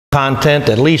content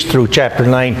at least through chapter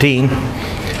 19.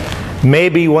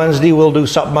 Maybe Wednesday we'll do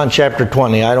something on chapter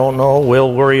 20. I don't know.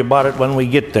 We'll worry about it when we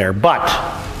get there. But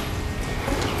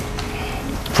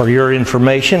for your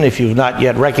information, if you've not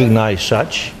yet recognized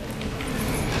such,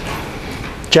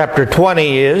 chapter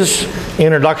 20 is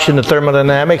Introduction to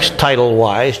Thermodynamics,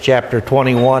 title-wise. Chapter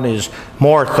 21 is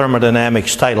more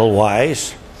thermodynamics,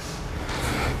 title-wise.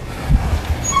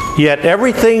 Yet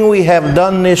everything we have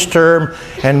done this term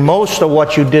and most of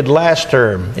what you did last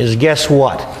term is, guess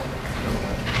what?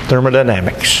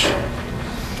 Thermodynamics.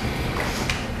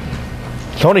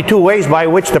 There's only two ways by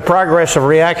which the progress of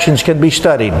reactions can be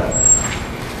studied.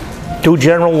 Two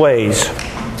general ways.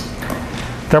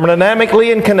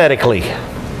 Thermodynamically and kinetically.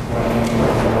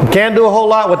 You can't do a whole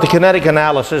lot with the kinetic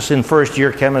analysis in first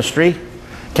year chemistry.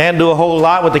 Can't do a whole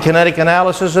lot with the kinetic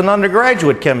analysis in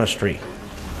undergraduate chemistry.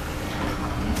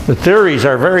 The theories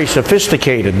are very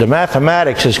sophisticated. The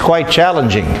mathematics is quite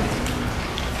challenging.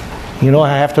 You know,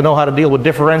 I have to know how to deal with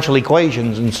differential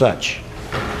equations and such.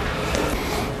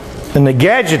 And the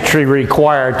gadgetry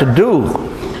required to do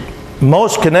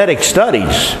most kinetic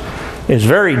studies is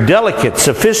very delicate,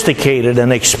 sophisticated,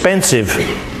 and expensive.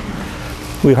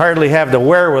 We hardly have the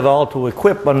wherewithal to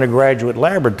equip undergraduate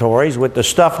laboratories with the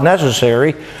stuff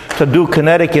necessary to do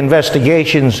kinetic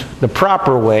investigations the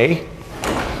proper way.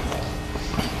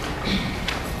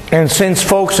 And since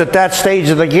folks at that stage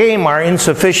of the game are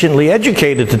insufficiently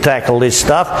educated to tackle this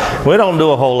stuff, we don't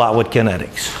do a whole lot with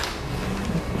kinetics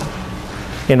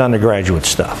in undergraduate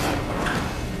stuff.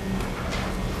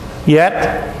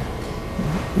 Yet,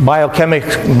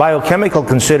 biochemical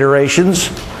considerations,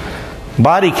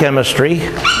 body chemistry,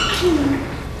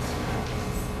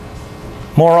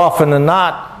 more often than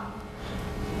not,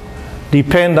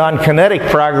 depend on kinetic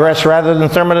progress rather than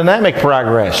thermodynamic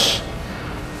progress.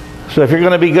 So if you're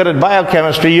going to be good at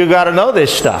biochemistry, you've got to know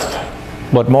this stuff.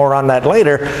 But more on that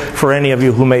later for any of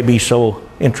you who may be so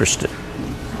interested.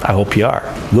 I hope you are.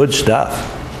 Good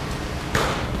stuff.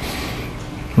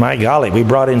 My golly, we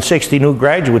brought in 60 new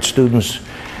graduate students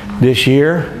this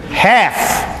year.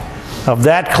 Half of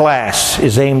that class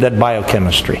is aimed at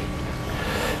biochemistry.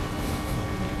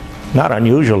 Not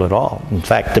unusual at all. In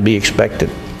fact, to be expected.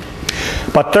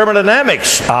 But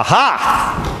thermodynamics,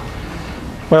 aha!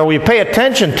 Where we pay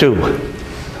attention to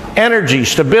energy,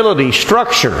 stability,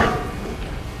 structure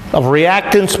of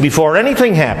reactants before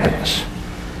anything happens,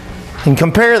 and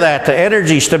compare that to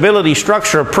energy, stability,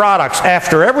 structure of products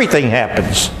after everything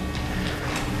happens.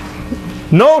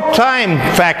 No time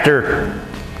factor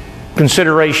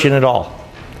consideration at all.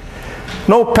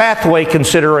 No pathway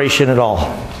consideration at all.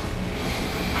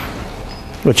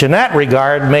 Which in that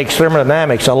regard makes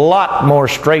thermodynamics a lot more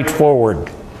straightforward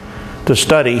to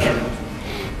study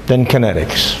than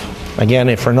kinetics. Again,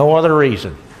 if for no other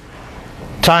reason.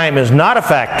 Time is not a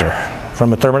factor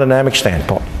from a thermodynamic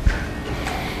standpoint.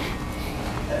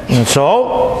 And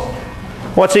so,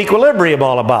 what's equilibrium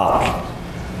all about?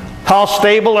 How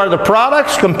stable are the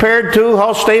products compared to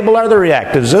how stable are the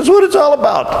reactants? That's what it's all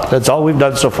about. That's all we've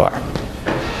done so far.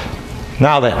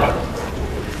 Now then,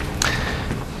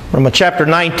 from a chapter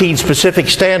 19 specific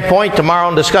standpoint, tomorrow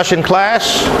in discussion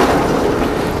class,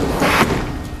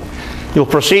 you'll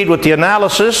proceed with the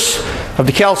analysis of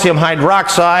the calcium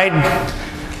hydroxide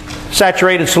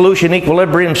saturated solution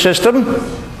equilibrium system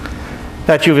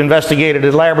that you've investigated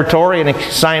in laboratory in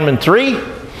assignment 3.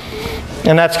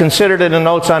 And that's considered in the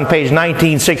notes on page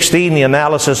 1916, the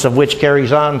analysis of which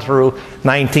carries on through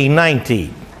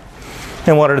 1919.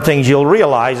 And one of the things you'll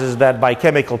realize is that by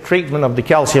chemical treatment of the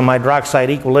calcium hydroxide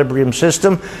equilibrium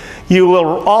system, you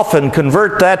will often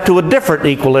convert that to a different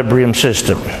equilibrium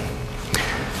system.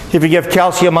 If you give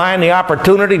calcium ion the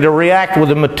opportunity to react with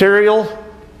a material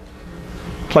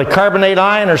like carbonate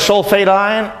ion or sulfate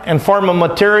ion and form a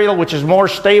material which is more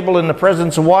stable in the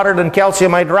presence of water than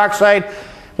calcium hydroxide,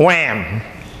 wham!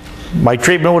 By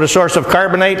treatment with a source of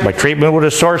carbonate, by treatment with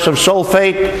a source of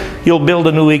sulfate, you'll build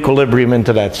a new equilibrium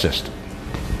into that system.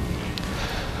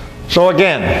 So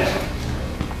again,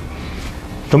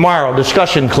 tomorrow,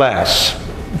 discussion class.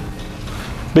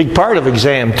 Big part of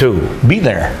exam 2. Be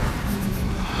there.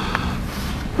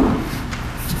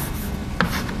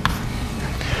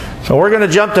 So we're going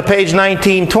to jump to page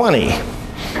 1920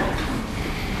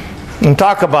 and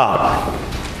talk about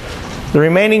the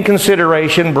remaining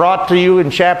consideration brought to you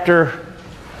in chapter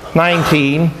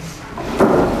 19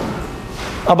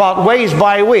 about ways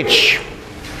by which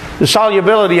the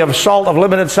solubility of salt of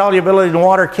limited solubility in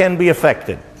water can be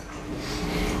affected.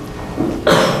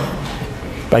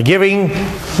 By giving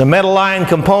the metal ion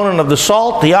component of the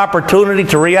salt the opportunity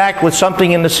to react with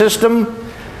something in the system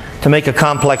to make a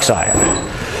complex ion.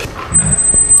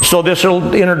 So this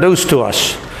will introduce to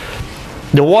us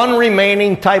the one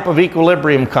remaining type of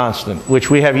equilibrium constant, which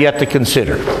we have yet to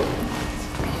consider.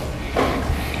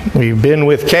 We've been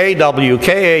with K, W,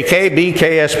 K, A, K, B,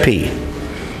 K, S, P.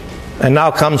 And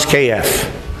now comes KF.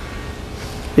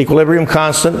 Equilibrium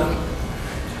constant,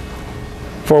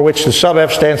 for which the sub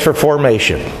F stands for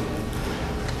formation.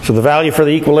 So the value for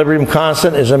the equilibrium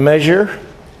constant is a measure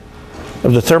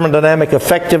of the thermodynamic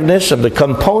effectiveness of the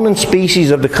component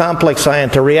species of the complex ion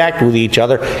to react with each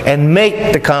other and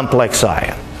make the complex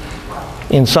ion.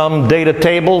 In some data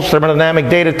tables, thermodynamic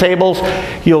data tables,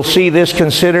 you'll see this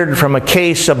considered from a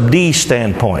K sub D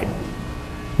standpoint.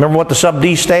 Remember what the sub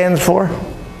D stands for?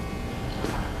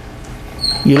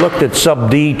 You looked at sub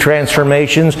D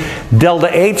transformations, delta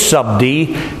H sub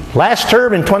D, last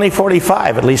term in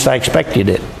 2045, at least I expect you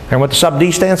did. Remember what the sub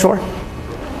D stands for?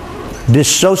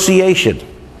 Dissociation.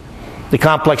 The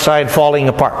complex ion falling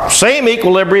apart. Same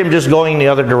equilibrium, just going the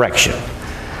other direction.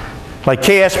 Like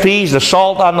KSP is the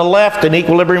salt on the left in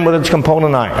equilibrium with its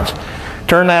component ions.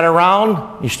 Turn that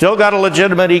around, you still got a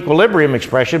legitimate equilibrium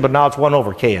expression, but now it's 1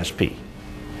 over KSP.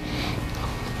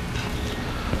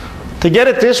 To get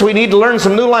at this, we need to learn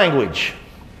some new language.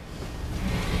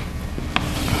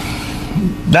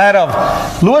 That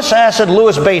of Lewis acid,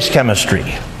 Lewis base chemistry,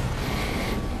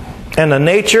 and the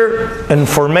nature and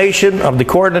formation of the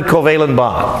coordinate covalent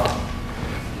bond.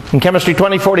 In Chemistry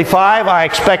 2045, I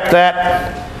expect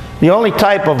that the only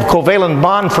type of covalent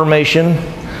bond formation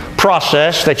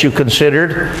process that you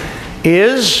considered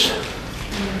is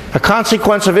a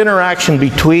consequence of interaction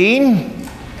between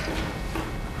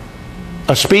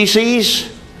a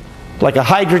species, like a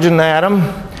hydrogen atom,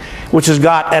 which has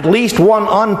got at least one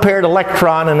unpaired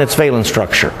electron in its valence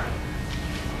structure,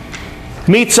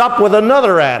 meets up with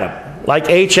another atom, like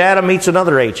H atom meets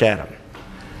another H atom,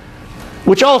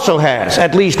 which also has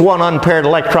at least one unpaired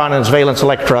electron in its valence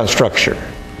electron structure.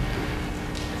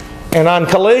 And on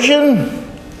collision,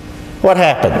 what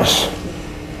happens?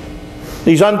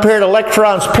 These unpaired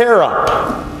electrons pair up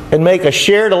and make a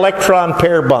shared electron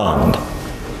pair bond,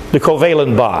 the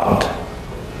covalent bond.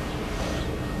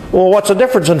 Well, what's the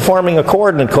difference in forming a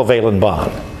coordinate covalent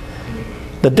bond?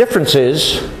 The difference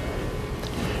is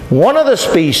one of the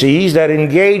species that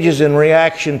engages in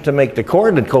reaction to make the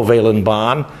coordinate covalent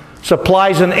bond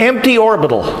supplies an empty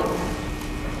orbital.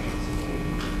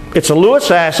 It's a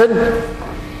Lewis acid,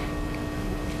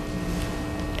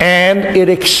 and it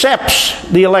accepts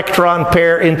the electron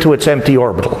pair into its empty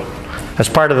orbital as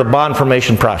part of the bond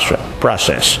formation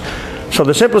process. So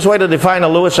the simplest way to define a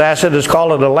Lewis acid is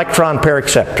called an electron pair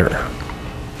acceptor.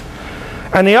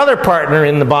 And the other partner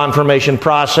in the bond formation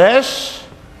process,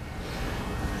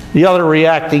 the other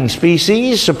reacting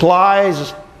species,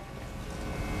 supplies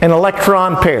an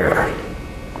electron pair,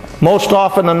 most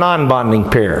often a non-bonding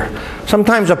pair.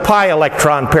 Sometimes a pi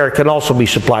electron pair can also be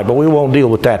supplied, but we won't deal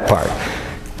with that part.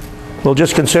 We'll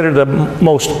just consider the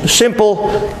most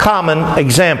simple, common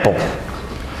example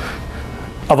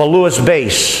of a Lewis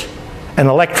base, an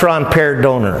electron pair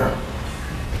donor.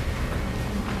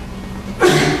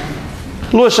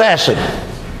 Lewis acid.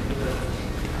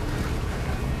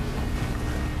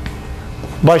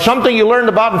 By something you learned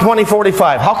about in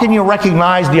 2045, how can you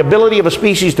recognize the ability of a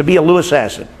species to be a Lewis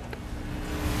acid?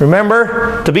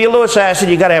 Remember, to be a Lewis acid,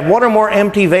 you've got to have one or more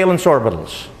empty valence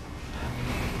orbitals.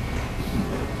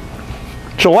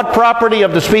 So what property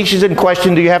of the species in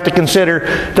question do you have to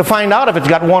consider to find out if it's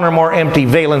got one or more empty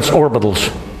valence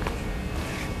orbitals?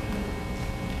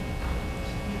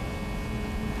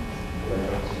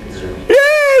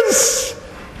 Yes!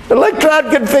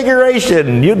 Electron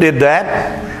configuration. You did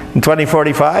that in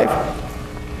 2045.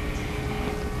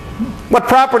 What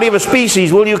property of a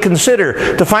species will you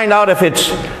consider to find out if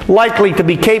it's likely to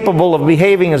be capable of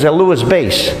behaving as a Lewis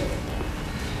base?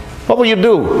 What will you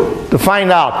do to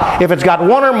find out if it's got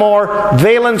one or more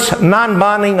valence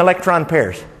non-bonding electron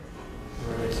pairs?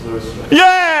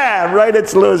 Yeah, right,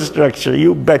 its Lewis structure,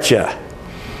 you betcha.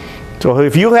 So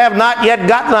if you have not yet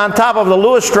gotten on top of the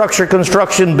Lewis structure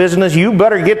construction business, you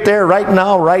better get there right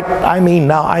now, I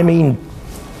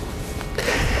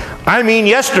mean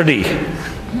yesterday.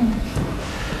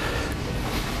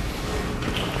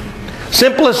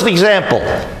 Simplest example,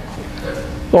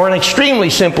 or an extremely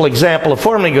simple example of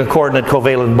forming a coordinate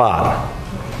covalent bond.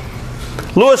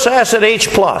 Lewis acid H+.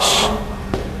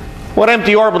 What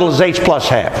empty orbital does H+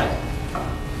 have?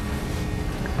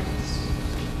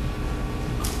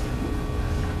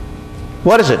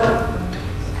 What is it?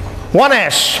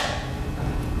 1s.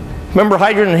 Remember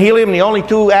hydrogen and helium, the only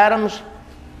two atoms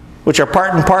which are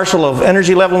part and parcel of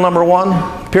energy level number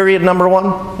 1, period number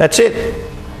 1? That's it.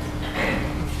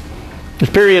 It's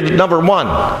period number 1.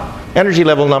 energy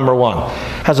level number 1,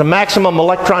 has a maximum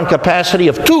electron capacity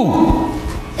of 2.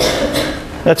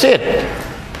 That's it.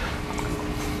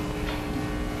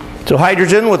 So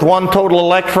hydrogen with 1 total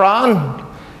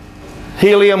electron,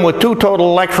 helium with 2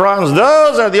 total electrons,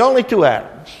 those are the only 2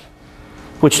 atoms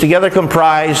which together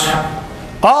comprise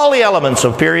all the elements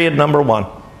of period number 1.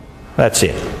 That's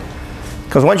it.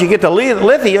 Because once you get to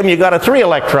lithium, you've got a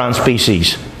 3-electron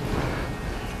species.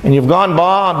 And you've gone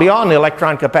beyond the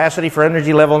electron capacity for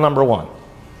energy level number 1.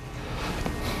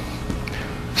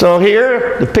 So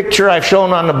here, the picture I've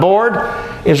shown on the board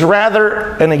is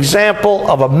rather an example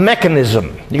of a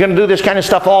mechanism. You're going to do this kind of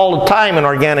stuff all the time in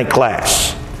organic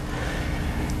class.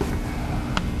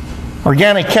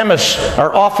 Organic chemists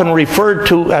are often referred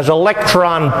to as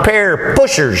electron pair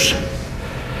pushers.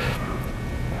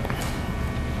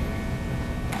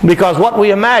 Because what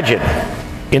we imagine,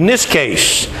 in this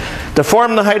case, to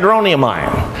form the hydronium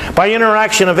ion by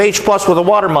interaction of H plus with a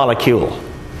water molecule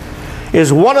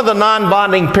is one of the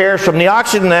non-bonding pairs from the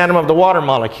oxygen atom of the water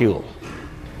molecule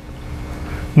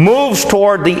moves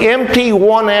toward the empty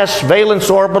 1s valence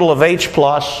orbital of H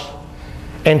plus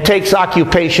and takes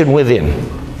occupation within.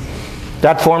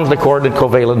 That forms the coordinate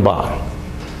covalent bond.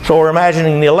 So we're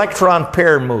imagining the electron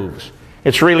pair moves.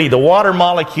 It's really the water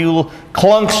molecule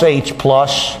clunks H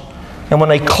plus, and when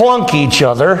they clunk each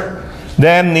other,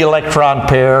 then the electron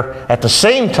pair at the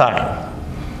same time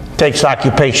takes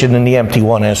occupation in the empty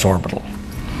 1s orbital.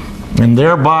 And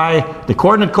thereby the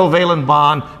coordinate covalent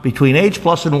bond between H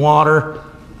plus and water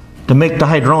to make the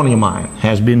hydronium ion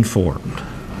has been formed.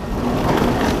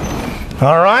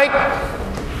 All right?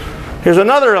 Here's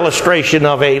another illustration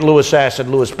of a Lewis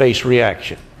acid-Lewis base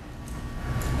reaction.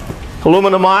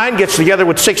 Aluminum ion gets together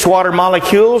with 6 water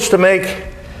molecules to make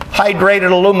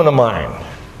hydrated aluminum ion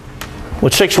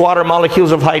with 6 water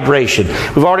molecules of hydration.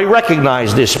 We've already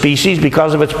recognized this species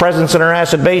because of its presence in our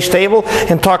acid-base table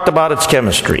and talked about its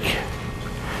chemistry.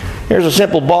 Here's a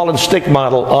simple ball and stick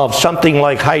model of something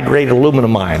like hydrated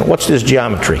aluminum ion. What's this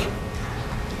geometry?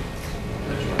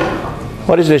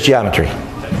 What is this geometry?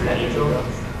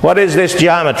 What is this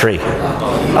geometry?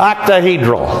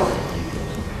 Octahedral.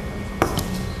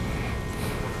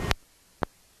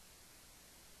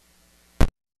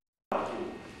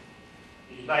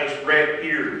 These nice red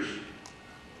ears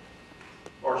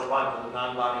correspond to the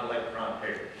non-bonding electron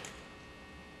pairs.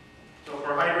 So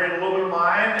for hydrated aluminum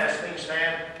ion, as things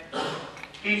stand,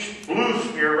 each blue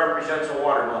sphere represents a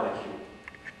water molecule.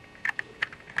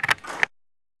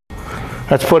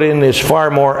 Let's put in this far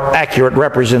more accurate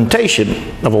representation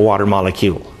of a water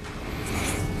molecule.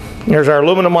 Here's our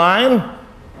aluminum ion,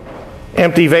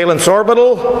 empty valence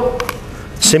orbital,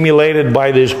 simulated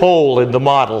by this hole in the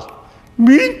model.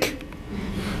 Beak!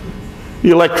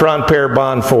 The electron pair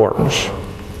bond forms.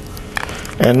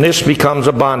 And this becomes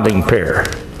a bonding pair.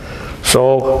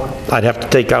 So I'd have to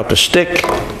take out the stick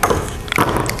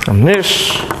from this,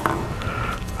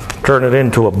 turn it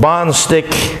into a bond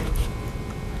stick,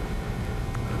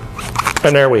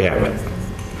 and there we have it.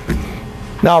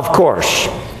 Now, of course,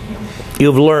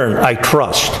 you've learned, I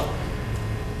trust,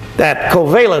 that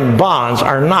covalent bonds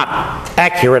are not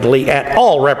accurately at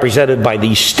all represented by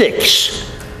these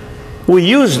sticks. We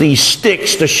use these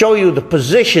sticks to show you the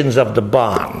positions of the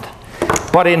bond.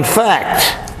 But in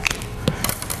fact,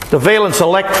 the valence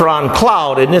electron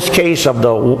cloud, in this case of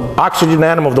the oxygen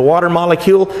atom of the water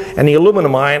molecule and the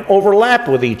aluminum ion, overlap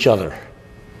with each other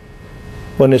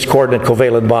when this coordinate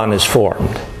covalent bond is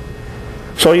formed.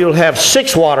 So you'll have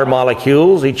 6 water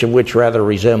molecules, each of which rather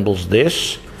resembles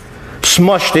this,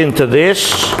 smushed into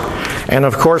this, and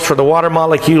of course for the water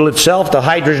molecule itself, the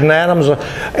hydrogen atoms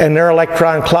and their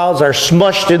electron clouds are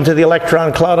smushed into the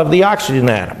electron cloud of the oxygen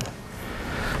atom.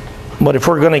 But if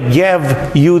we're going to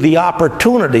give you the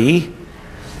opportunity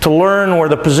to learn where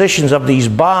the positions of these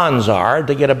bonds are,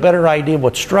 to get a better idea of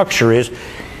what structure is,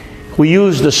 we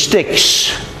use the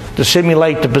sticks to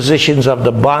simulate the positions of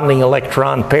the bonding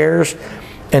electron pairs,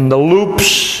 and the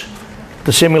loops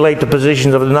to simulate the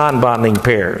positions of the non-bonding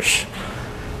pairs,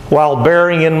 while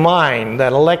bearing in mind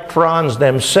that electrons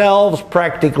themselves,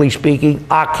 practically speaking,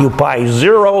 occupy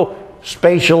 0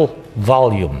 spatial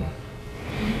volume.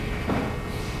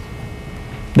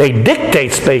 They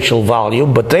dictate spatial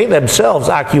volume, but they themselves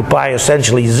occupy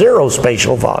essentially 0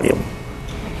 spatial volume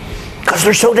because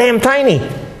they're so damn tiny.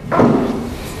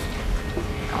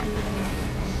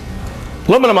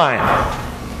 Aluminum ion.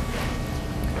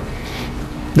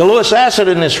 The Lewis acid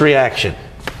in this reaction.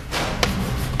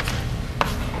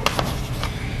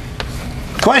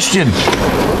 Question.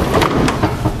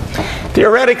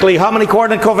 Theoretically, how many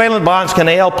coordinate covalent bonds can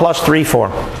Al plus 3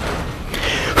 form?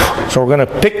 So we're going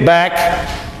to pick back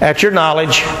at your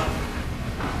knowledge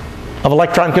of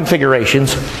electron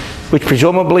configurations, which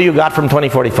presumably you got from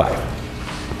 2045.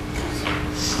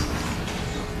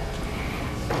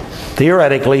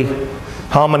 Theoretically,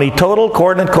 how many total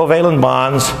coordinate covalent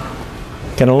bonds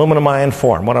can aluminum ion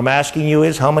form? What I'm asking you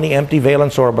is, how many empty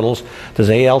valence orbitals does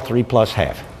Al3 plus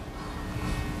have?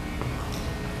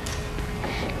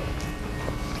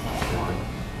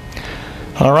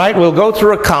 All right, we'll go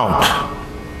through a count.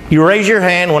 You raise your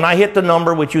hand when I hit the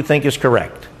number which you think is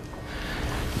correct.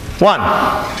 1.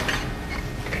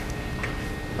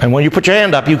 And when you put your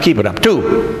hand up, you keep it up.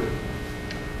 2,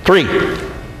 3,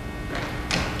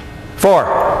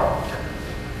 4,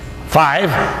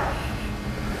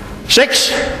 5,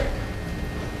 6,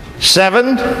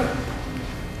 7,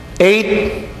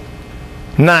 8,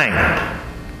 9.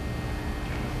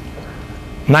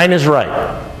 9 is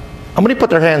right. How many put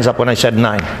their hands up when I said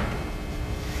 9?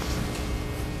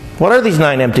 What are these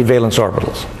 9 empty valence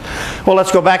orbitals? Well,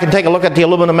 let's go back and take a look at the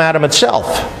aluminum atom itself.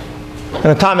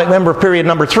 An atomic member of period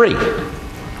number 3.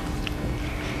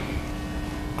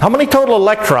 How many total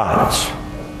electrons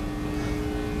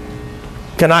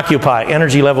can occupy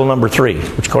energy level number 3,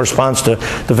 which corresponds to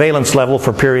the valence level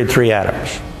for period 3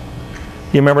 atoms?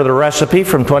 You remember the recipe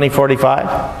from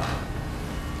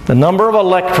 2045? The number of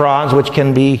electrons which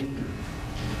can be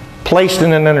placed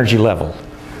in an energy level,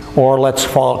 or let's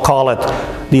call it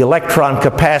the electron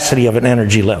capacity of an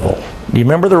energy level. Do you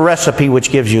remember the recipe which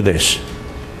gives you this?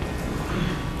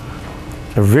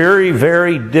 A very,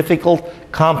 very difficult,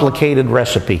 complicated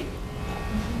recipe.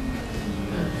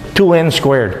 2n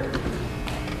squared.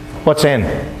 What's n?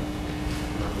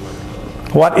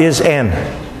 What is n?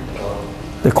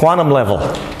 The quantum level.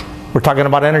 We're talking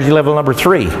about energy level number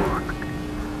 3.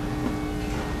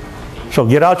 So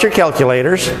get out your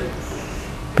calculators,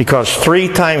 because 3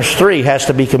 times 3 has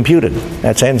to be computed.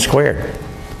 That's n squared.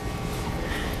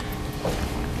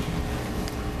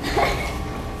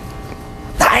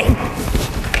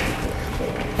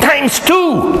 Times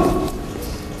 2.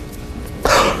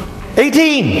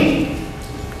 18.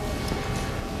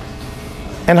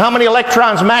 And how many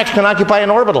electrons max can occupy an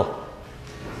orbital?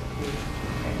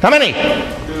 How many?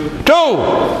 2.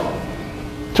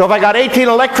 So if I got 18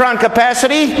 electron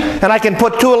capacity, and I can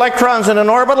put 2 electrons in an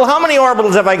orbital, how many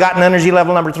orbitals have I got in energy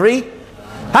level number 3?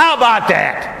 How about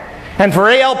that? And for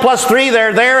Al plus 3,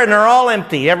 they're there and they're all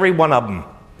empty, every one of them.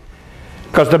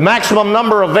 Because the maximum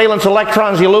number of valence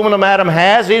electrons the aluminum atom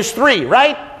has is 3,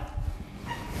 right?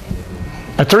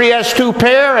 A 3s2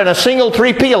 pair and a single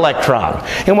 3p electron.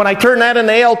 And when I turn that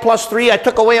into Al plus 3, I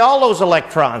took away all those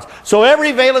electrons. So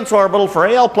every valence orbital for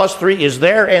Al plus 3 is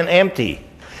there and empty.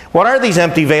 What are these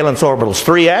empty valence orbitals?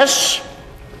 3s,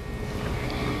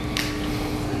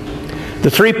 the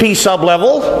 3p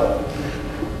sublevel.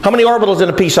 How many orbitals in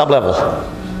a p sublevel?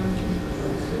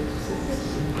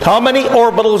 How many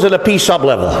orbitals in a p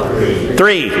sublevel?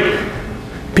 3.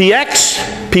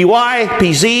 Px, py,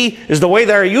 pz is the way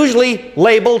they're usually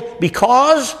labeled,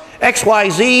 because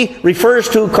xyz refers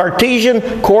to Cartesian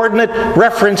coordinate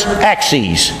reference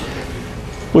axes,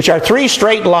 which are 3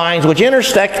 straight lines which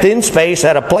intersect in space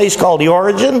at a place called the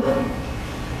origin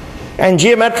and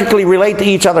geometrically relate to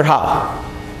each other. How?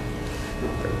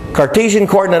 Cartesian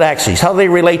coordinate axes. How do they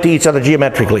relate to each other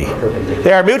geometrically?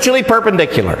 They are mutually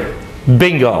perpendicular.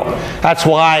 Bingo. That's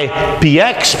why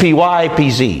px, py,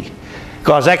 pz.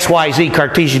 Because xyz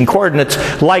Cartesian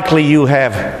coordinates likely you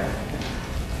have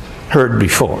heard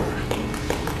before.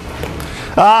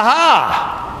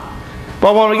 Aha!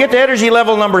 But when we get to energy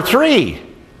level number 3,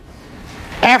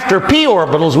 after p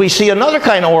orbitals, we see another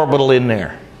kind of orbital in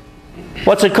there.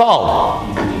 What's it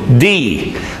called?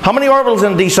 D. How many orbitals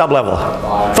in D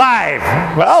sublevel?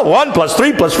 5. Well, 1 plus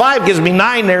 3 plus 5 gives me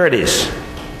 9. There it is.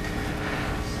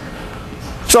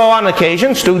 So on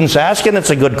occasion, students ask, and it's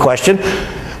a good question,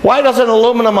 why does an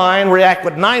aluminum ion react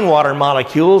with 9 water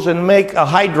molecules and make a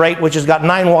hydrate which has got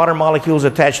 9 water molecules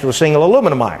attached to a single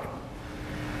aluminum ion?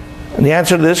 And the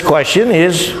answer to this question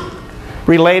is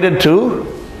related to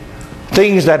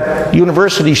things that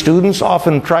university students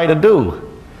often try to do,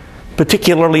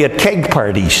 particularly at keg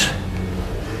parties.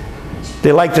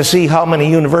 They like to see how many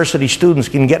university students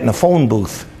can get in a phone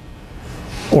booth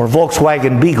or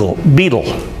Volkswagen Beetle.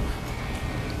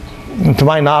 And to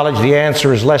my knowledge, the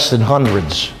answer is less than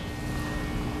hundreds.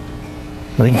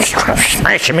 They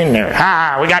smash them in there.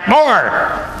 Ah, we got more.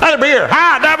 Another beer.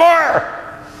 Ah, got more.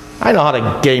 I know how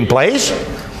the game plays.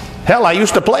 Hell, I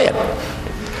used to play it.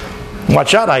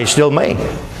 Watch out, I still may.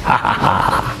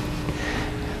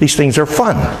 These things are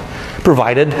fun,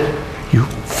 provided you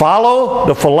follow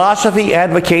the philosophy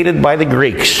advocated by the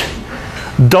Greeks.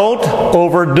 Don't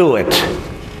overdo it.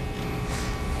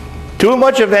 Too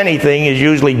much of anything is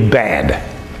usually bad.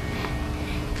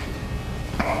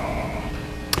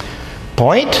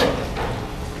 point.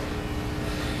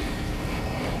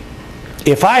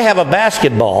 If I have a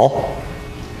basketball,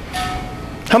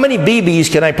 how many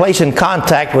BBs can I place in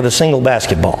contact with a single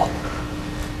basketball?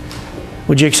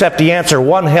 Would you accept the answer?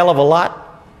 One hell of a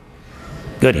lot?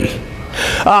 Goody.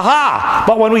 Aha!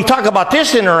 But when we talk about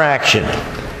this interaction,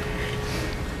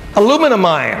 aluminum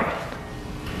ion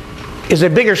is a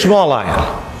big or small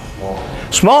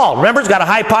ion? Small. Remember, it's got a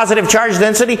high positive charge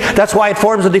density. That's why it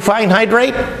forms a defined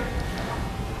hydrate.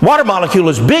 Water molecule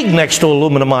is big next to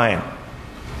aluminum ion.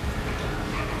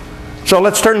 So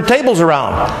let's turn the tables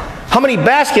around. How many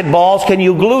basketballs can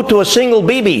you glue to a single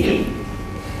BB?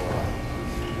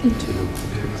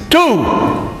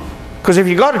 Two. Because if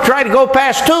you go to try to go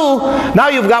past two, now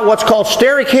you've got what's called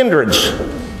steric hindrance.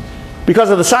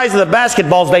 Because of the size of the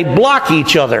basketballs, they block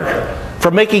each other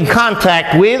from making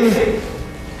contact with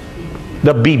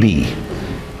the BB.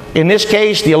 In this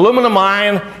case, the aluminum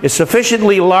ion is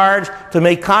sufficiently large to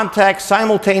make contact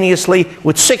simultaneously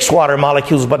with 6 water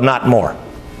molecules, but not more.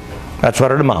 That's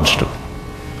what it amounts to.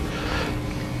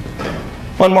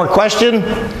 One more question.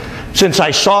 Since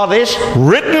I saw this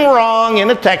written wrong in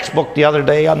a textbook the other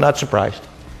day, I'm not surprised.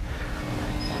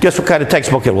 Guess what kind of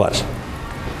textbook it was?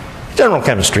 General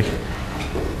chemistry.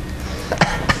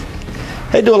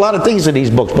 They do a lot of things in these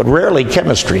books, but rarely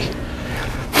chemistry.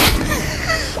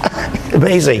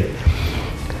 Amazing.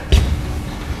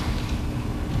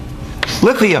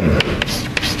 Lithium.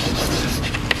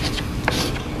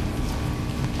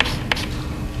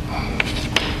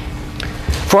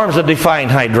 Forms a defined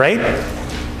hydrate,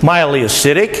 mildly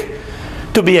acidic,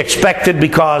 to be expected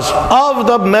because of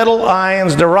the metal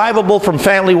ions derivable from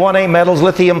family 1A metals.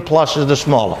 Lithium plus is the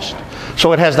smallest.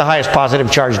 So it has the highest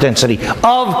positive charge density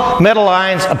of metal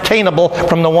ions obtainable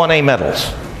from the 1A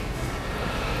metals.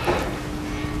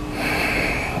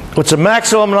 What's the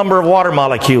maximum number of water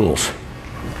molecules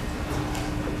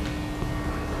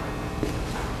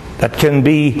that can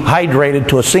be hydrated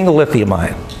to a single lithium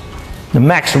ion? The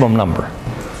maximum number.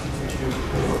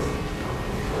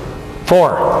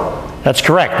 4. That's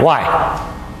correct. Why?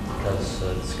 Because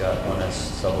it's got 1s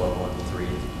sub level and 3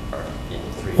 are in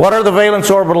 3. What are the valence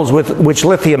orbitals with which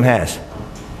lithium has?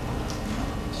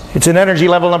 It's in energy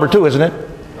level number 2, isn't it?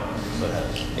 So it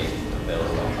has 8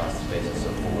 available on constant basis, so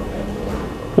 4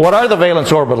 available. What are the valence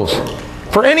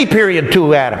orbitals for any period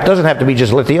 2 atom? It doesn't have to be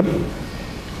just lithium.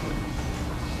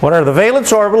 What are the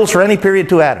valence orbitals for any period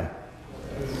 2 atom?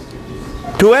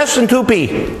 2s and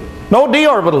 2p. No d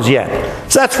orbitals yet.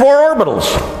 So that's 4 orbitals.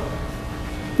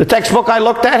 The textbook I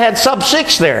looked at had sub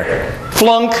 6 there.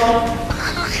 Flunk.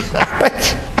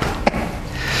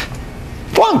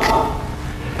 Flunk.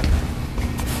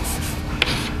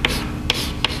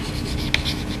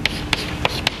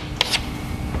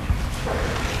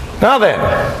 Now then,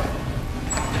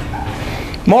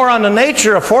 more on the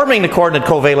nature of forming the coordinate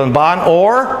covalent bond,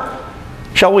 or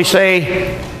shall we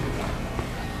say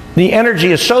the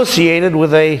energy associated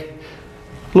with a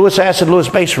Lewis acid-Lewis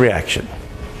base reaction.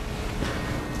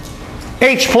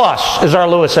 H plus is our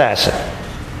Lewis acid.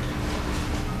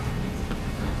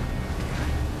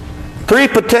 3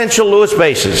 potential Lewis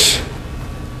bases.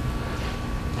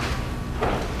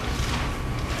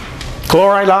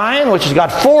 Chloride ion, which has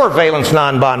got 4 valence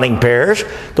non-bonding pairs.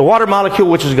 The water molecule,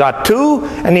 which has got 2.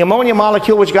 And the ammonia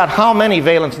molecule, which got how many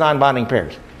valence non-bonding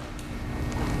pairs?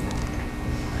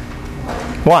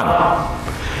 1.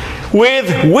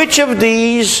 With which of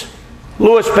these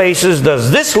Lewis bases does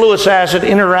this Lewis acid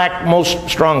interact most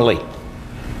strongly?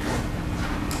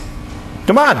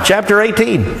 Come on, chapter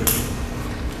 18.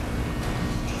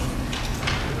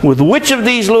 With which of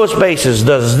these Lewis bases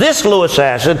does this Lewis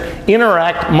acid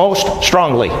interact most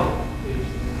strongly?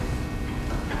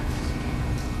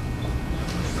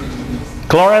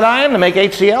 Chloride ion to make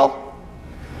HCl?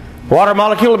 Water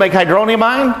molecule to make hydronium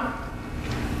ion?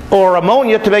 Or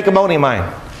ammonia to make ammonium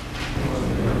ion?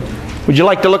 Would you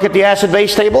like to look at the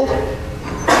acid-base table?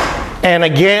 And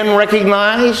again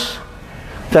recognize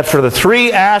that for the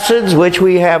 3 acids which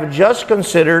we have just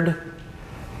considered,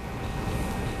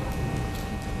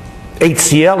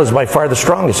 HCl is by far the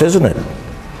strongest, isn't it?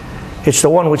 It's the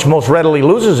one which most readily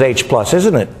loses H plus,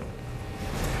 isn't it?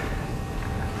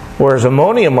 Whereas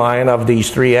ammonium ion of these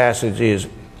 3 acids is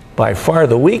by far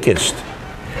the weakest.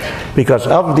 Because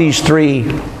of these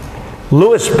 3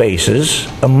 Lewis bases,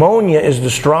 ammonia is the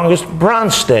strongest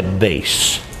Bronsted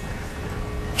base.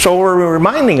 So we're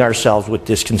reminding ourselves with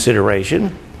this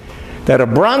consideration that a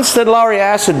Bronsted-Lowry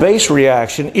acid-base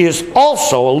reaction is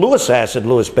also a Lewis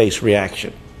acid-Lewis base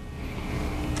reaction.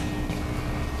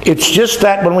 It's just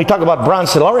that when we talk about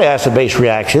Bronsted-Lowry acid-base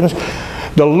reactions,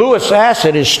 the Lewis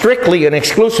acid is strictly and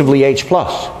exclusively H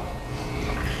plus.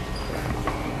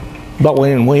 But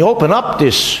when we open up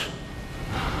this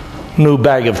new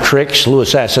bag of tricks,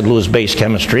 Lewis acid, Lewis base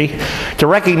chemistry, to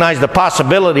recognize the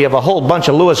possibility of a whole bunch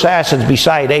of Lewis acids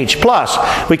beside H+,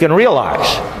 we can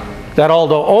realize that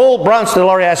although all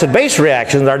Bronsted-Lowry acid base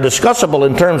reactions are discussable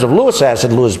in terms of Lewis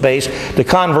acid, Lewis base, the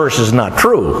converse is not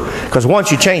true. Because once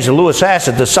you change the Lewis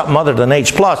acid to something other than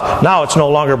H+, now it's no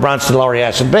longer Bronsted-Lowry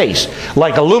acid base.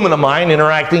 Like aluminum ion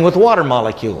interacting with water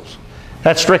molecules.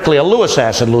 That's strictly a Lewis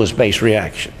acid, Lewis base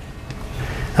reaction.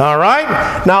 All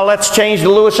right? Now let's change the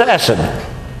Lewis acid.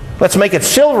 Let's make it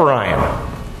silver ion.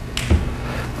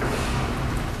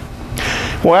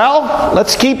 Well,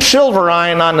 let's keep silver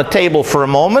ion on the table for a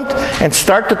moment and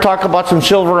start to talk about some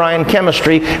silver ion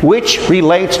chemistry, which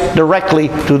relates directly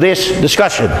to this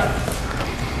discussion.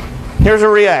 Here's a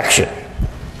reaction.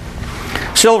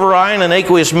 Silver ion in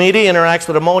aqueous media interacts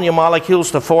with ammonia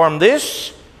molecules to form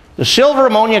this, the silver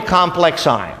ammonia complex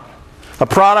ion, a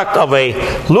product of a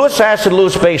Lewis acid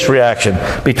Lewis base reaction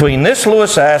between this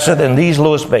Lewis acid and these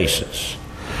Lewis bases.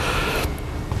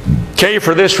 K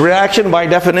for this reaction, by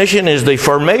definition, is the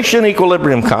formation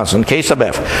equilibrium constant, K sub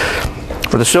F,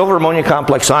 for the silver ammonia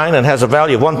complex ion, and has a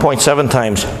value of 1.7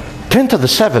 times 10 to the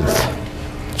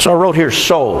 7th. So I wrote here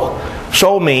SO.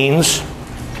 SO means,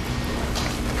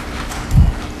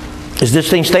 is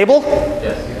this thing stable?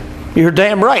 Yes. You're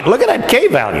damn right. Look at that K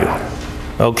value.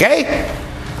 Okay?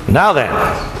 Now then,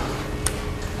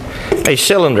 a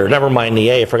cylinder, never mind the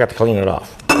A, I forgot to clean it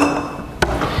off.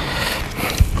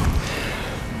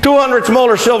 200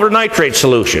 molar silver nitrate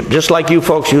solution, just like you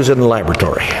folks use it in the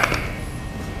laboratory.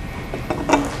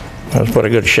 Let's put a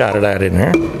good shot of that in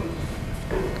there.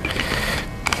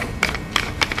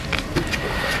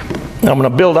 I'm going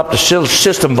to build up the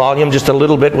system volume just a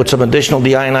little bit with some additional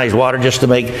deionized water just to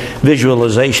make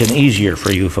visualization easier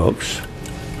for you folks.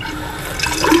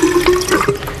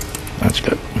 That's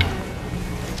good.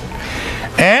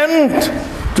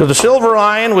 And to the silver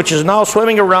ion, which is now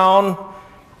swimming around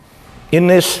in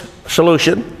this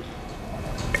solution,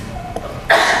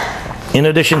 in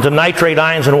addition to nitrate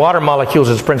ions and water molecules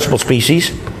as principal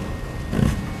species.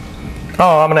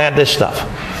 Oh, I'm going to add this stuff.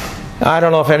 I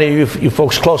don't know if any of you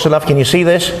folks close enough. Can you see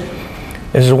this?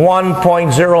 This is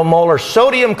 1.0 molar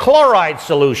sodium chloride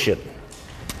solution.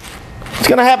 What's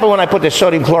going to happen when I put this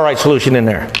sodium chloride solution in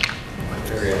there?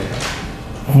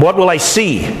 What will I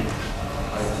see?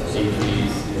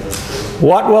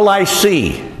 What will I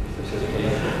see?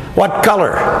 What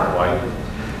color?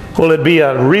 White. Will it be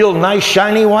a real nice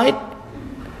shiny white?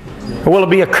 Or will it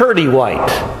be a curdy white?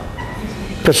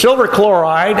 Because silver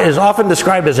chloride is often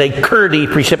described as a curdy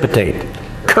precipitate.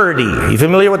 Curdy. Are you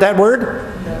familiar with that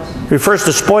word? It refers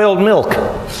to spoiled milk.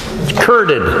 It's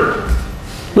curded.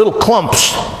 Little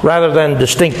clumps rather than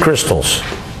distinct crystals.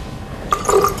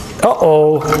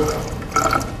 Uh-oh.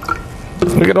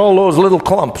 Look at all those little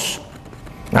clumps.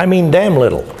 I mean damn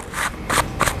little.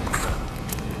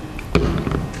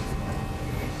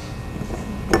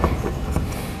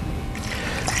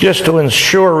 Just to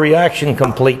ensure reaction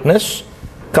completeness,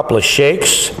 a couple of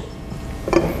shakes.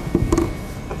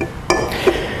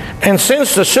 And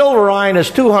since the silver ion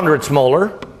is 200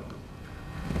 molar,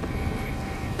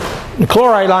 the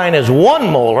chloride ion is 1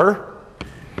 molar,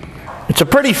 it's a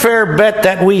pretty fair bet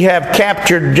that we have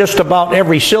captured just about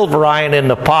every silver ion in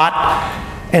the pot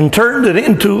and turned it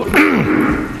into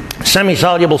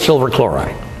semi-soluble silver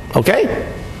chloride.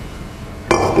 Okay?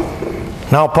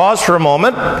 Now pause for a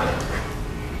moment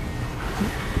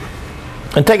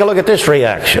and take a look at this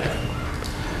reaction.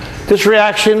 This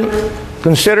reaction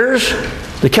considers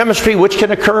the chemistry which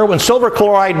can occur when silver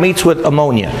chloride meets with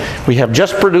ammonia. We have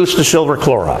just produced the silver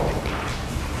chloride.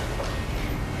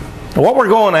 Now what we're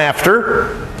going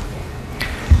after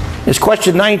is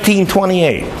question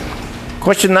 1928.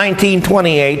 Question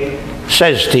 1928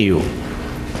 says to you,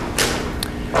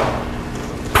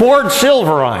 toward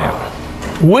silver ion,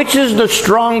 which is the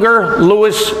stronger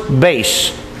Lewis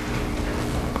base?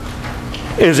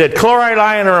 Is it chloride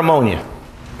ion or ammonia?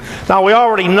 Now we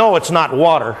already know it's not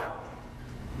water,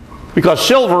 because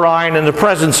silver ion in the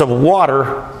presence of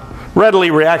water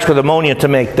readily reacts with ammonia to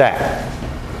make that.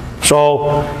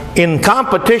 So in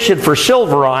competition for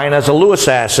silver ion as a Lewis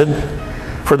acid,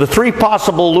 for the 3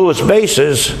 possible Lewis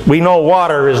bases, we know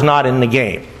water is not in the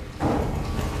game.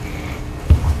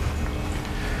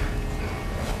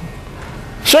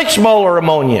 Six molar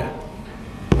ammonia.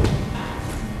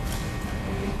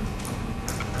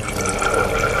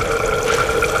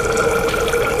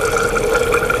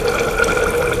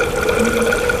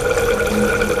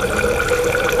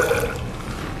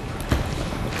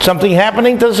 Something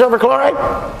happening to the silver chloride?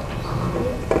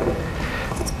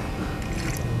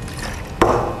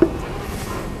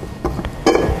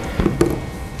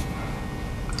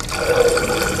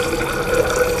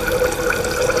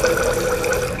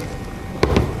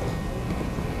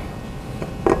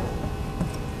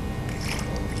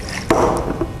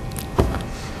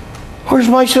 Where's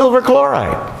my silver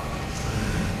chloride?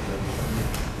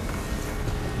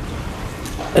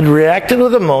 It reacted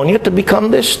with ammonia to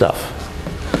become this stuff,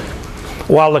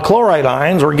 while the chloride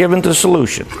ions were given to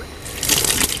solution.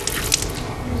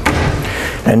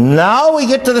 And now we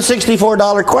get to the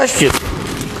 $64 question.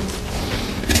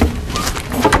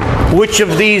 Which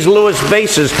of these Lewis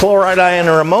bases, chloride ion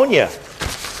or ammonia,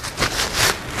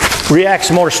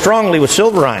 reacts more strongly with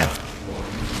silver ion?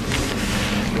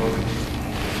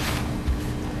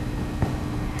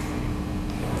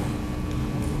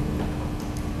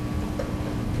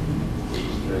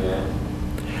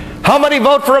 How many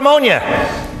vote for ammonia?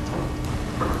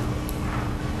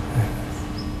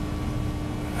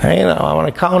 Hey, now I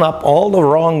want to count up all the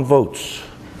wrong votes.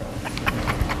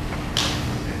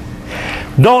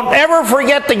 Don't ever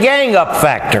forget the gang up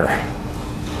factor.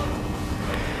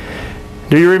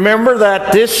 Do you remember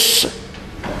that this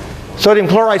sodium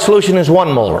chloride solution is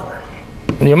 1 molar?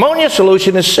 The ammonia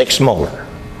solution is 6 molar.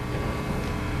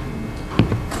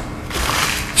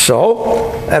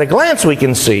 So, at a glance we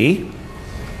can see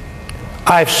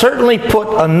I've certainly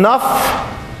put enough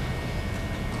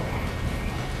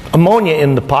ammonia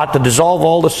in the pot to dissolve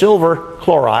all the silver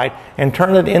chloride and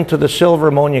turn it into the silver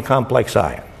ammonia complex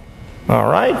ion. All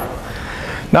right?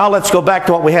 Now let's go back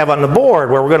to what we have on the board,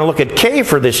 where we're going to look at K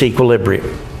for this equilibrium.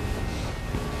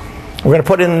 We're going to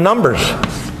put in numbers.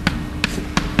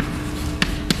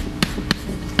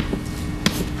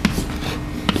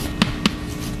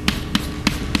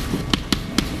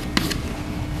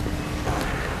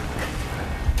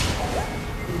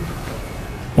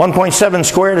 .7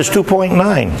 squared is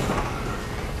 2.9.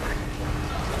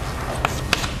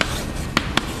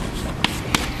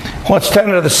 What's 10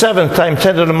 to the 7th times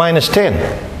 10 to the minus 10?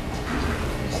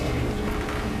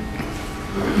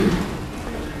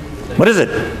 What is it?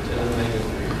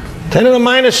 10 to the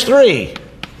minus 3.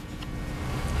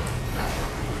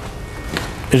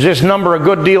 Is this number a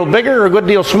good deal bigger or a good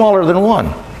deal smaller than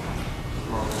 1?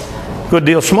 Good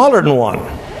deal smaller than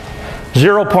 1.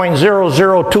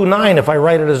 0.0029 if I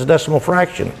write it as a decimal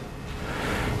fraction.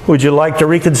 Would you like to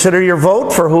reconsider your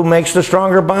vote for who makes the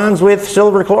stronger bonds with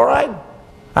silver chloride?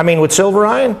 I mean with silver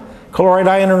ion, chloride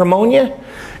ion, or ammonia?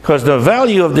 Because the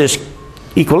value of this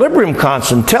equilibrium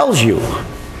constant tells you,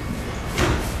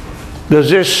 does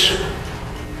this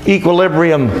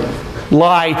equilibrium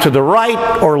lie to the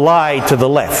right or lie to the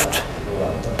left?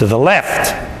 To the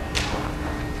left.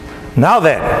 Now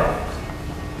then,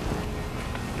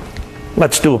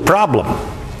 let's do a problem.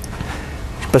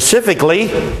 Specifically,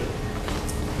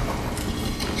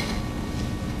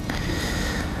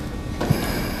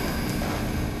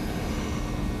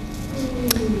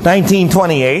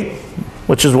 (1928),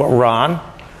 which is what we're on.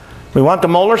 We want the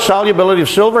molar solubility of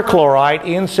silver chloride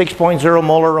in 6.0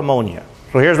 molar ammonia.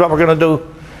 So here's what we're going to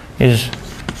do: is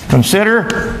consider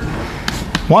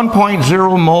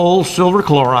 1.0 mole silver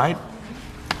chloride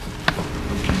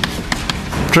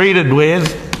treated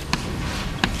with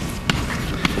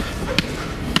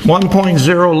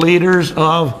 1.0 liters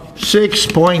of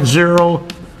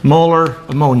 6.0 molar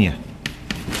ammonia.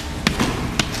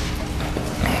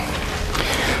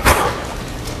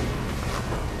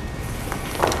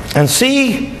 And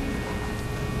see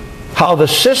how the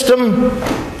system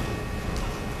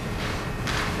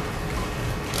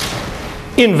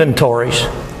inventories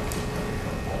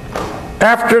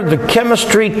after the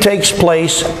chemistry takes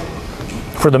place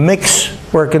for the mix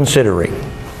we're considering.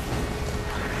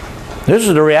 This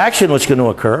is the reaction which is going to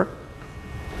occur.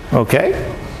 Okay?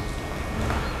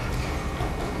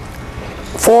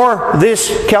 For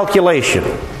this calculation,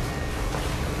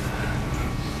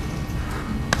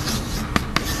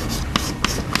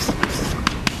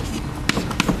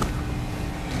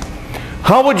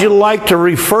 how would you like to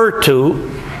refer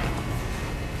to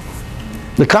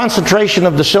the concentration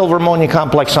of the silver ammonia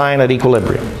complex ion at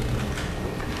equilibrium?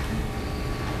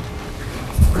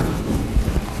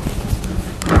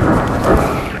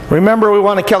 Remember, we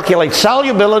want to calculate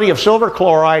solubility of silver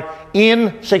chloride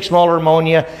in 6 molar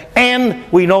ammonia, and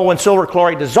we know when silver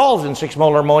chloride dissolves in 6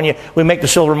 molar ammonia, we make the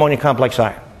silver ammonia complex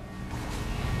ion.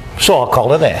 So I'll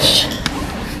call it S.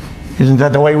 Isn't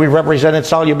that the way we represented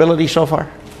solubility so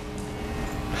far?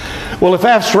 Well, if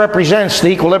S represents the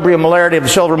equilibrium molarity of the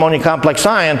silver ammonia complex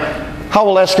ion, how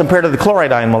will S compare to the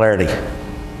chloride ion molarity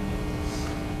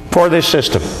for this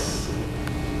system?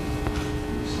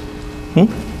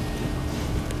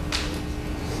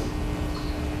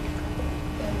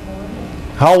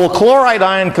 How will chloride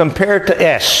ion compare to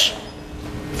S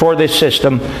for this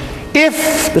system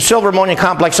if the silver ammonia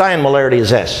complex ion molarity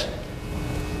is S?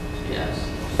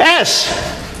 Yes.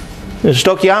 S! Does the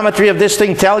stoichiometry of this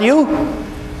thing tell you?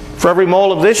 For every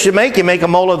mole of this you make a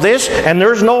mole of this, and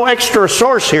there's no extra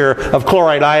source here of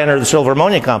chloride ion or the silver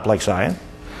ammonia complex ion.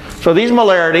 So these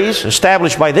molarities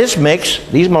established by this mix,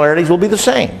 these molarities will be the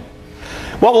same.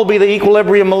 What will be the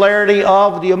equilibrium molarity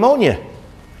of the ammonia?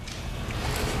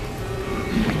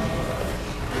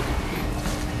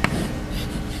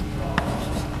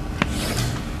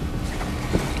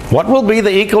 What will be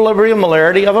the equilibrium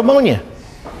molarity of ammonia?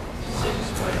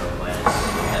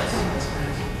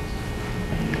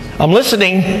 I'm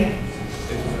listening.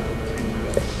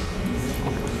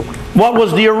 What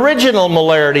was the original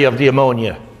molarity of the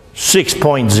ammonia?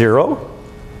 6.0.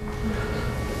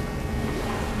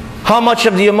 How much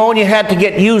of the ammonia had to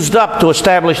get used up to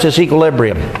establish this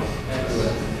equilibrium?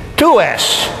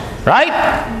 2s,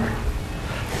 right?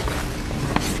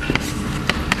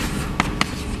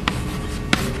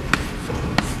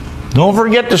 Don't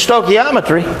forget the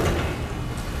stoichiometry.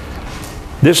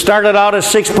 This started out as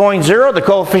 6.0. The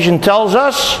coefficient tells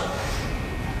us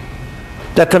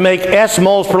that to make S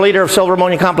moles per liter of silver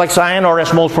ammonia complex ion or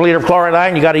S moles per liter of chloride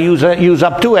ion, you got to use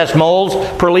up 2 S moles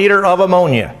per liter of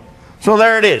ammonia. So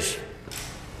there it is.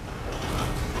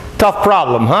 Tough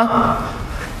problem, huh?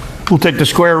 We'll take the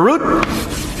square root.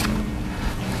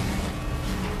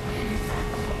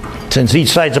 Since each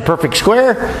side's a perfect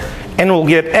square, and we'll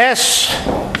get S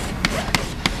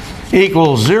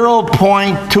equals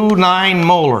 0.29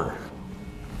 molar.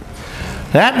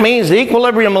 That means the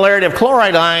equilibrium molarity of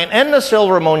chloride ion and the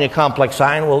silver ammonia complex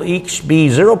ion will each be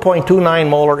 0.29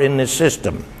 molar in this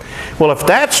system. Well, if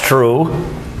that's true,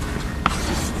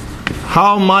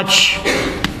 how much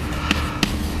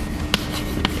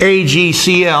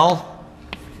AgCl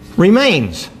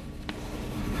remains?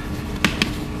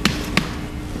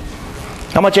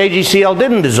 How much AgCl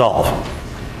didn't dissolve?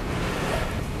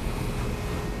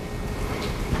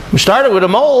 We started with a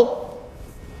mole.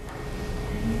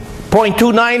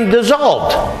 0.29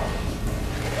 dissolved.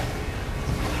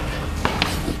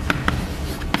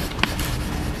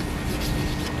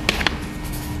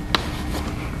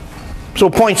 So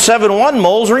 0.71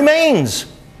 moles remains.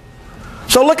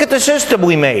 So look at the system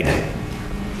we made.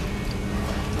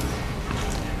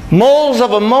 Moles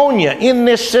of ammonia in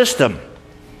this system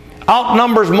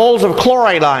outnumbers moles of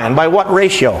chloride ion by what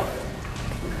ratio?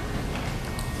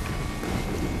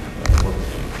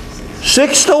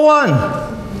 6-to-1.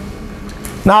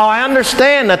 Now I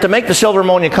understand that to make the silver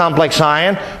ammonia complex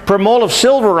ion, per mole of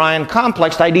silver ion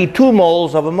complex, I need 2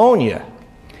 moles of ammonia.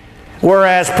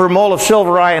 Whereas per mole of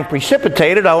silver ion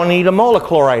precipitated, I only need a mole of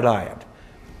chloride ion.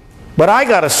 But I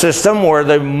got a system where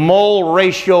the mole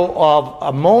ratio of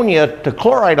ammonia to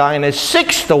chloride ion is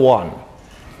 6-to-1.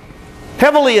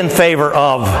 Heavily in favor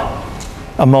of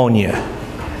ammonia.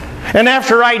 And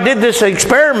after I did this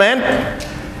experiment,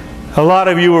 a lot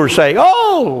of you were saying,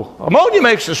 oh, ammonia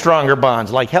makes the stronger bonds,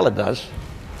 like hell it does.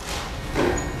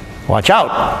 Watch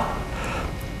out.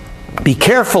 Be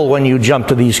careful when you jump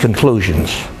to these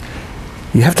conclusions.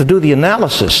 You have to do the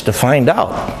analysis to find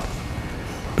out.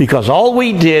 Because all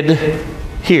we did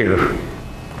here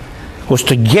was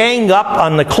to gang up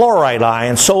on the chloride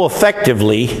ion so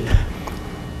effectively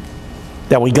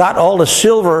that we got all the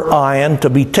silver ion to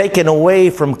be taken away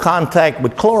from contact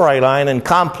with chloride ion and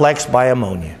complexed by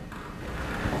ammonia.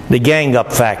 The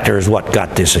gang-up factor is what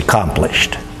got this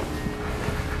accomplished.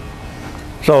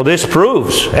 So this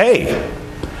proves, hey,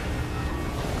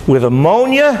 with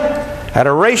ammonia at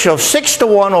a ratio of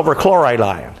 6-to-1 over chloride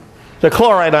ion, the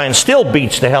chloride ion still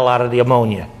beats the hell out of the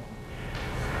ammonia.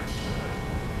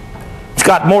 It's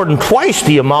got more than twice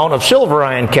the amount of silver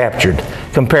ion captured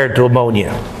compared to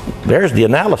ammonia. There's the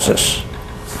analysis.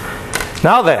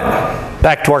 Now then,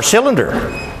 back to our cylinder.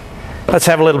 Let's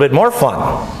have a little bit more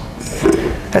fun.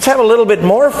 Let's have a little bit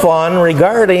more fun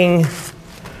regarding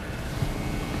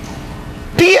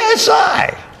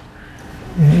DSI.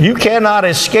 You cannot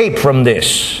escape from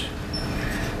this.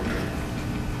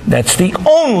 That's the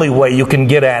only way you can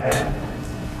get at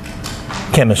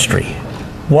chemistry.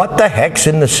 What the heck's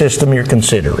in the system you're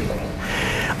considering?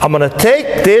 I'm going to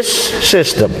take this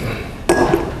system.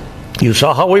 You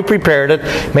saw how we prepared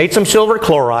it, made some silver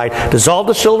chloride, dissolved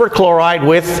the silver chloride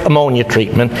with ammonia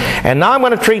treatment, and now I'm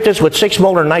going to treat this with 6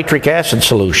 molar nitric acid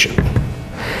solution.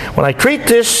 When I treat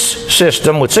this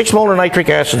system with 6 molar nitric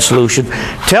acid solution,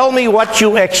 tell me what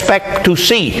you expect to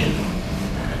see.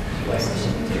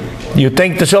 You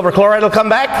think the silver chloride will come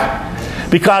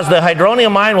back? Because the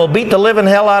hydronium ion will beat the living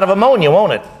hell out of ammonia,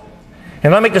 won't it?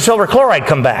 And I'll make the silver chloride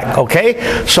come back,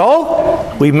 okay?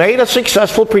 So, we made a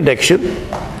successful prediction.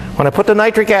 When I put the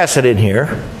nitric acid in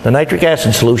here, the nitric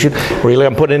acid solution, really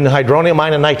I'm putting in the hydronium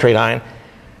ion and nitrate ion,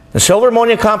 the silver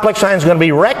ammonia complex ion is going to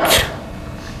be wrecked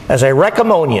as I wreck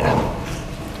ammonia.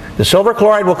 The silver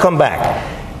chloride will come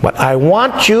back. But I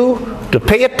want you to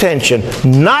pay attention,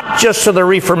 not just to the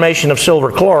reformation of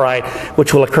silver chloride,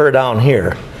 which will occur down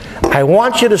here. I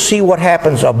want you to see what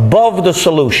happens above the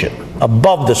solution.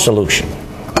 Above the solution.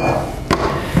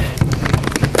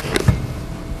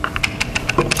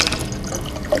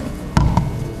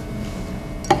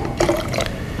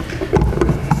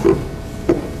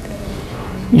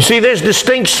 You see there's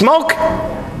distinct smoke?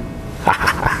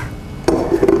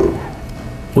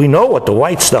 We know what the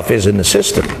white stuff is in the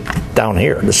system, down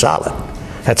here, the solid.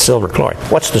 That's silver chloride.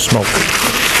 What's the smoke?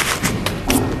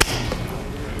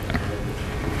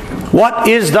 What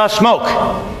is the smoke?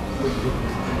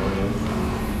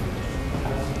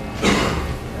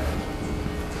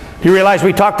 You realize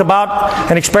we talked about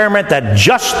an experiment that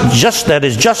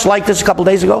is just like this a couple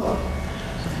days ago?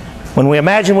 When we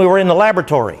imagined we were in the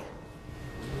laboratory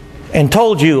and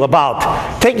told you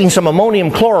about taking some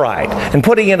ammonium chloride and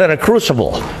putting it in a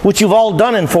crucible, which you've all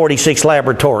done in 46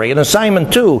 laboratory, in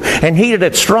assignment 2, and heated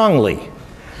it strongly.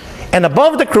 And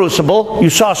above the crucible, you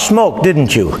saw smoke,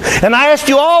 didn't you? And I asked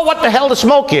you all what the hell the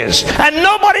smoke is, and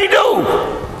nobody knew.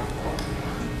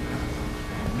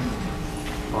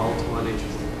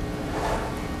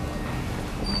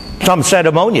 Some said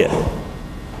ammonia.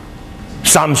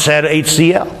 Some said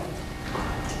HCl.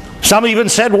 Some even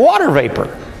said water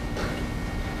vapor.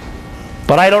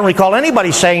 But I don't recall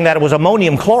anybody saying that it was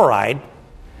ammonium chloride,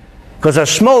 because a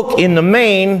smoke in the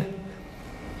main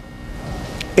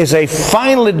is a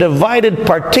finely divided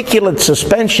particulate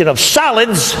suspension of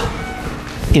solids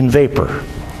in vapor.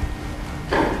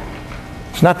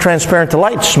 It's not transparent to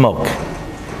light, smoke.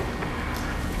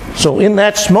 So in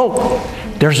that smoke,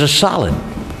 there's a solid.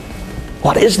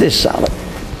 What is this solid?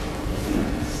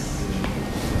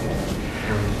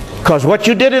 Because what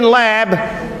you did in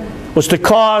lab was to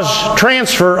cause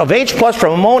transfer of H plus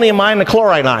from ammonium ion to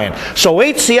chloride ion. So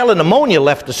HCl and ammonia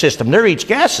left the system. They're each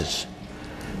gases.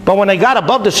 But when they got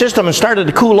above the system and started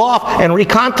to cool off and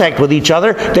recontact with each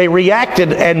other, they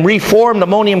reacted and reformed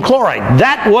ammonium chloride.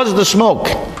 That was the smoke.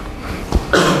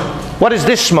 What is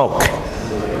this smoke?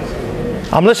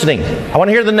 I'm listening. I want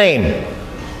to hear the name.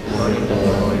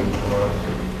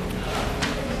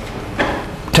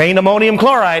 Contain ammonium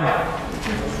chloride.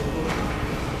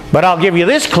 But I'll give you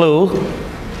this clue.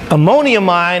 Ammonium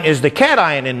ion is the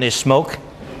cation in this smoke.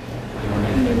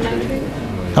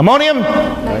 Ammonium?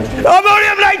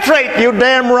 Ammonium nitrate! You're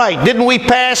damn right. Didn't we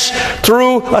pass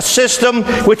through a system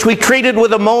which we treated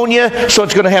with ammonia, so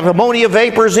it's going to have ammonia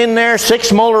vapors in there,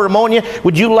 6 molar ammonia?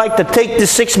 Would you like to take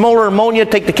this 6 molar ammonia,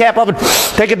 take the cap off and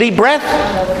take a deep breath?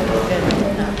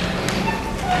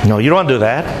 No, you don't want to do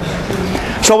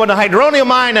that. So when the hydronium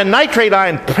ion and nitrate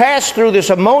ion pass through this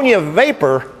ammonia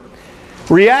vapor,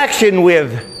 reaction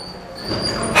with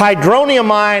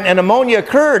hydronium ion and ammonia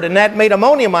occurred, and that made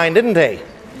ammonium ion, didn't they?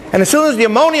 And as soon as the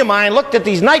ammonium ion looked at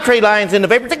these nitrate ions in the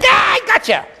vapor, it said, "Ah, I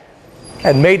gotcha!"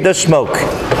 and made the smoke.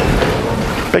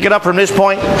 Pick it up from this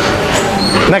point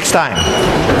next time.